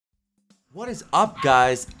What is up,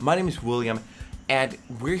 guys? My name is William, and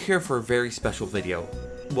we're here for a very special video.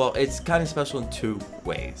 Well, it's kind of special in two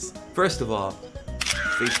ways. First of all,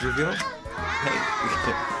 face reveal.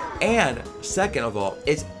 Hey. And second of all,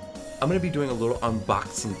 I'm gonna be doing a little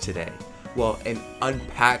unboxing today. Well, an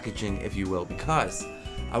unpackaging, if you will, because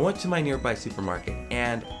I went to my nearby supermarket,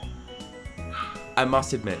 and I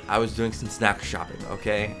must admit, I was doing some snack shopping.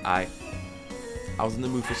 Okay, I was in the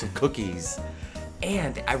mood for some cookies.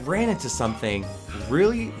 And I ran into something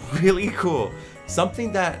really cool.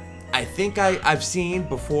 Something that I think I've seen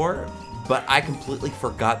before, but I completely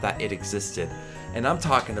forgot that it existed. And I'm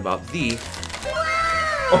talking about the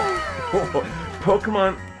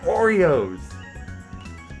Pokemon Oreos.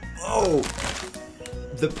 Oh,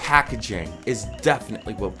 the packaging is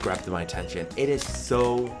definitely what grabbed my attention. It is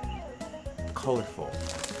so colorful.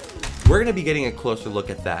 We're gonna be getting a closer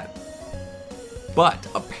look at that. But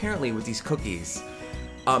apparently with these cookies,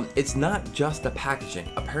 it's not just the packaging.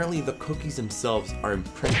 Apparently the cookies themselves are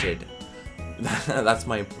imprinted. That's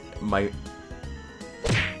my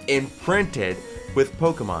imprinted with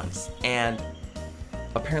Pokemons, and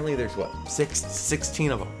apparently there's what,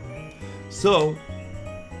 16 of them. So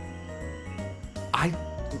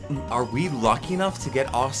are we lucky enough to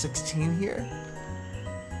get all 16 here?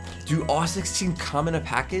 Do all 16 come in a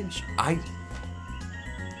package? I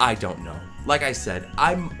don't know. Like I said,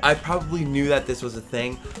 I probably knew that this was a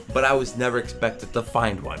thing, but I was never expected to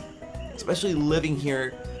find one. Especially living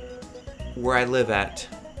here where I live at,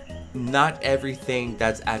 not everything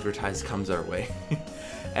that's advertised comes our way.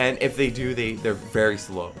 And if they do, they're very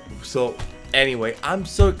slow. So anyway, I'm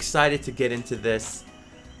so excited to get into this.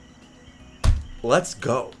 Let's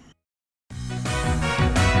go.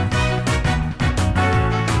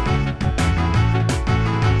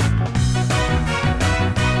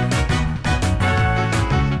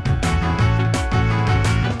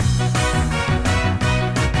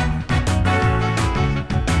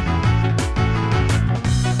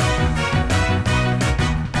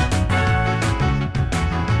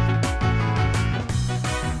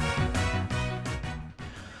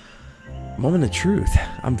 Moment of truth.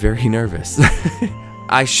 I'm very nervous.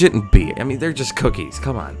 I shouldn't be. I mean, they're just cookies.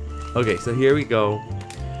 Come on. Okay, so here we go.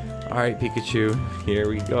 Alright, Pikachu. Here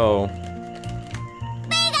we go.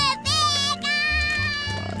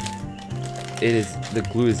 The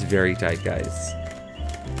glue is very tight, guys.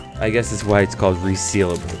 I guess that's why it's called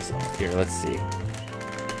resealable. So here, let's see.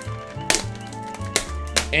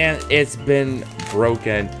 And it's been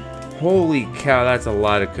broken. Holy cow, that's a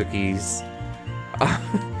lot of cookies.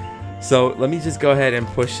 So let me just go ahead and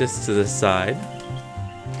push this to the side.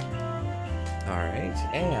 Alright,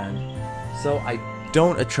 and so I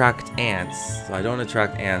don't attract ants.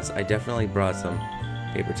 I definitely brought some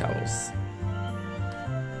paper towels.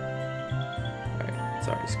 Alright,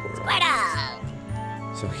 sorry, Squirtle.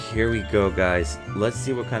 So here we go, guys. Let's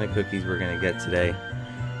see what kind of cookies we're gonna get today.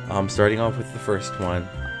 Starting off with the first one.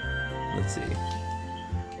 Let's see.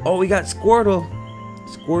 Oh, we got Squirtle.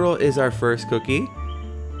 Squirtle is our first cookie.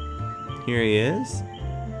 Here he is.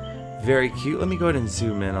 Very cute. Let me go ahead and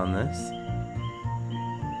zoom in on this.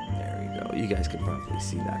 There we go. You guys can probably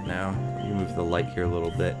see that now. Let me move the light here a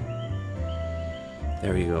little bit.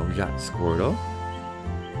 There we go. We got Squirtle.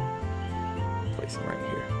 Place him right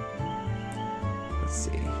here. Let's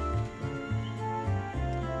see.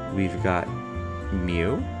 We've got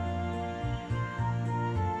Mew.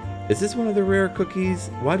 Is this one of the rare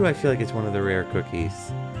cookies? Why do I feel like it's one of the rare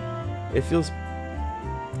cookies? It feels...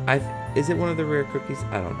 Is it one of the rare cookies?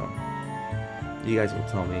 I don't know. You guys will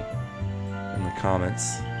tell me in the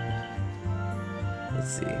comments.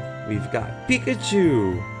 Let's see. We've got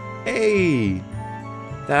Pikachu. Hey!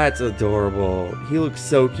 That's adorable. He looks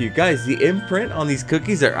so cute. Guys, the imprint on these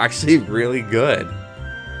cookies are actually really good.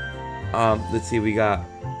 Let's see. We got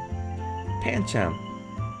Pancham.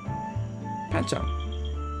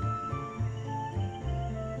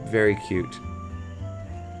 Very cute.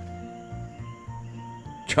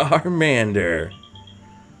 Charmander.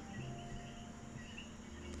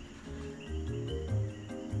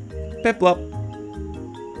 Piplup.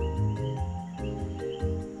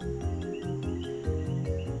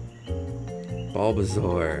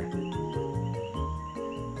 Bulbasaur.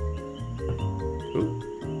 Ooh.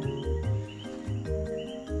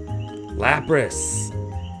 Lapras.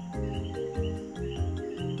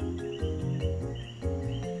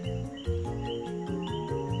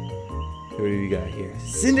 What do we got here?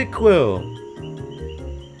 Cyndaquil.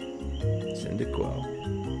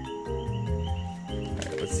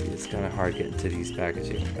 Alright, let's see. It's kind of hard getting to these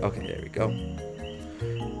packaging. Okay, there we go.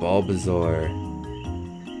 Bulbasaur.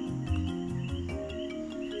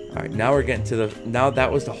 Alright, now we're getting to the... Now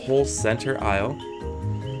that was the whole center aisle.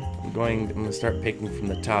 I'm gonna start picking from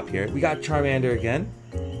the top here. We got Charmander again.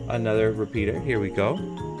 Another repeater. Here we go.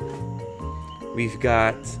 We've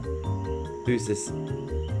got... Who's this?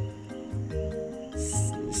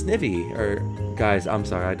 Snivy. Or... Guys, I'm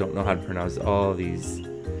sorry. I don't know how to pronounce all these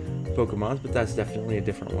Pokemons, but that's definitely a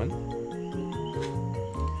different one.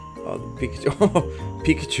 Oh, the Pikachu. Oh,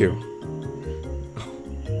 Pikachu.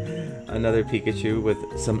 Another Pikachu with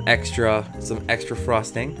some extra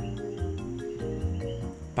frosting.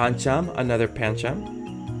 Pancham, another Pancham.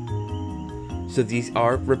 So these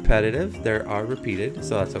are repetitive. They are repeated,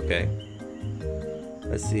 so that's okay.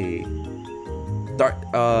 Let's see.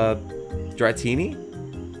 Dratini.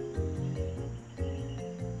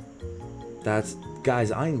 That's,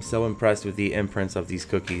 guys, I am so impressed with the imprints of these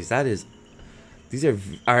cookies. These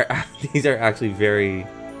are actually very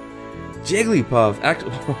Jigglypuff.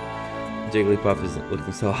 Actually, Jigglypuff isn't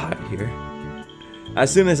looking so hot here. As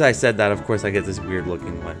soon as I said that, of course, I get this weird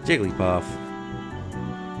looking one. Jigglypuff.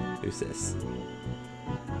 Who's this?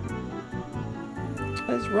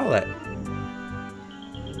 That's Rowlet.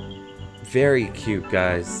 Very cute,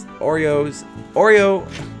 guys. Oreos. Oreo.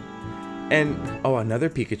 And, oh, another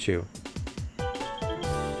Pikachu.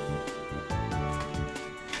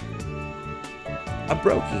 A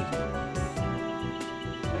Brokey.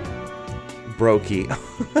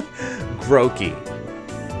 Grokey.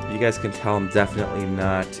 You guys can tell I'm definitely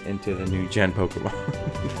not into the new gen Pokemon.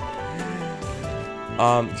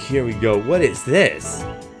 Here we go. What is this?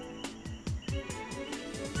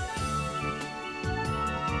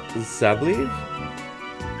 Sableaf?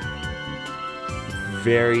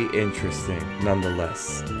 Very interesting,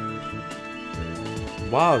 nonetheless.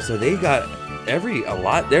 Wow, so they got a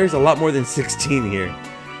lot. There's a lot more than 16 here.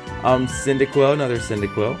 Cyndaquil, another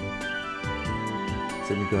Cyndaquil.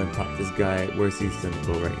 So let me go ahead and pop this guy. Where's the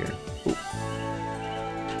Cyndaquil? Right here. Ooh.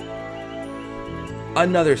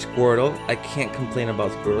 Another Squirtle. I can't complain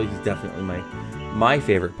about Squirtle. He's definitely my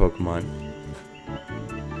favorite Pokemon.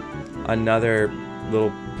 Another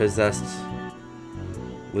little possessed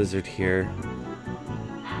lizard here.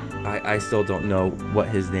 I still don't know what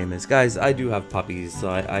his name is. Guys, I do have puppies, so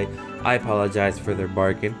I apologize for their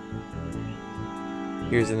barking.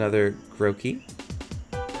 Here's another Grokey.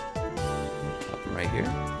 Right here.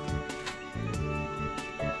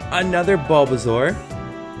 Another Bulbasaur.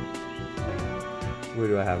 Where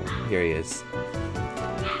do I have him? Here he is.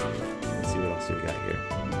 Let's see what else we got here.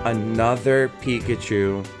 Another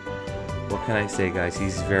Pikachu. What can I say, guys?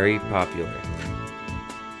 He's very popular.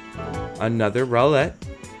 Another Rowlet.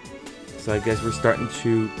 So I guess we're starting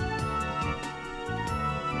to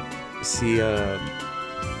see a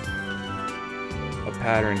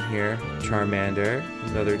pattern here. Charmander.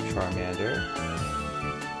 Another Charmander.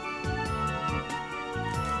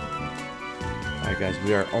 Alright guys,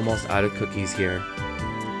 we are almost out of cookies here.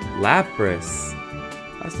 Lapras.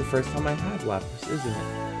 That's the first time I had Lapras, isn't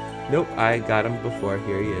it? Nope, I got him before.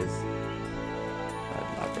 Here he is.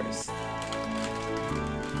 Lapras.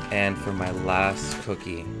 And for my last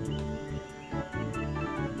cookie,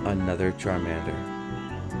 another Charmander.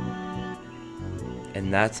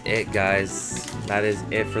 And that's it, guys. That is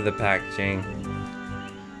it for the packaging.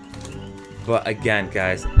 But again,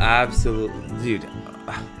 guys, absolutely, dude.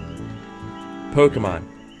 Pokemon,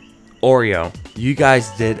 Oreo, you guys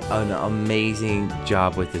did an amazing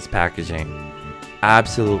job with this packaging.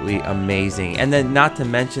 Absolutely amazing. And then not to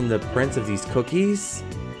mention the prints of these cookies.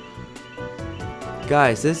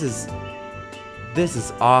 Guys, this is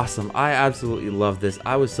awesome. I absolutely love this.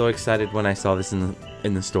 I was so excited when I saw this in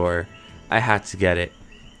the store. I had to get it.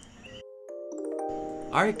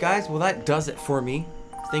 Alright guys, well that does it for me.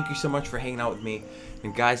 Thank you so much for hanging out with me.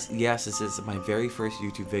 And guys, yes, this is my very first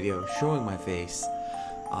YouTube video showing my face.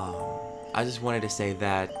 I just wanted to say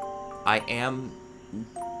that I am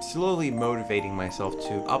slowly motivating myself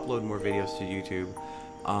to upload more videos to YouTube.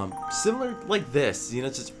 Similar like this, you know,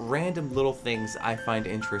 just random little things I find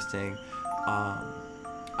interesting.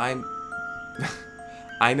 I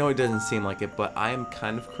know it doesn't seem like it, but I am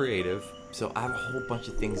kind of creative. So I have a whole bunch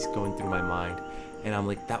of things going through my mind. And I'm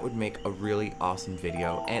like, that would make a really awesome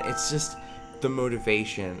video. And it's just the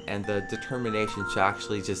motivation and the determination to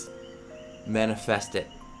actually just manifest it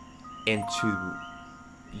into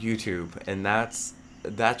YouTube. And that's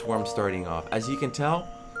where I'm starting off. As you can tell,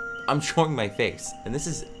 I'm showing my face. And this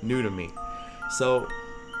is new to me. So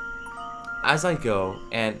as I go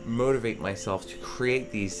and motivate myself to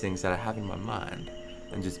create these things that I have in my mind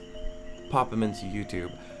and just pop them into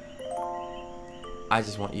YouTube, I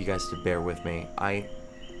just want you guys to bear with me. I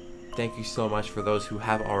thank you so much for those who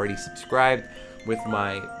have already subscribed with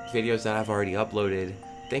my videos that I've already uploaded.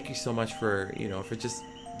 thank you so much for, for just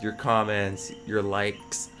your comments, your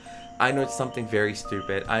likes. I know it's something very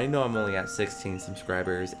stupid. I know I'm only at 16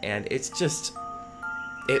 subscribers, and it's just,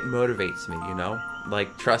 it motivates me,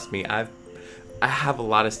 Like, trust me, I have a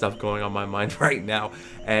lot of stuff going on my mind right now,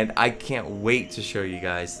 and I can't wait to show you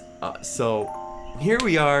guys. So, here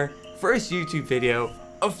we are, first YouTube video,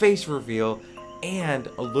 a face reveal, and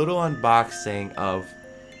a little unboxing of,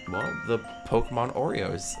 well, the Pokemon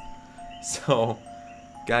Oreos. So,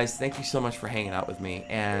 guys, thank you so much for hanging out with me,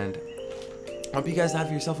 and I hope you guys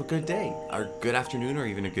have yourself a good day, or good afternoon, or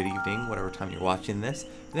even a good evening, whatever time you're watching this.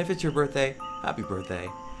 And if it's your birthday, happy birthday.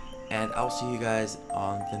 And I'll see you guys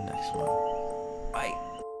on the next one.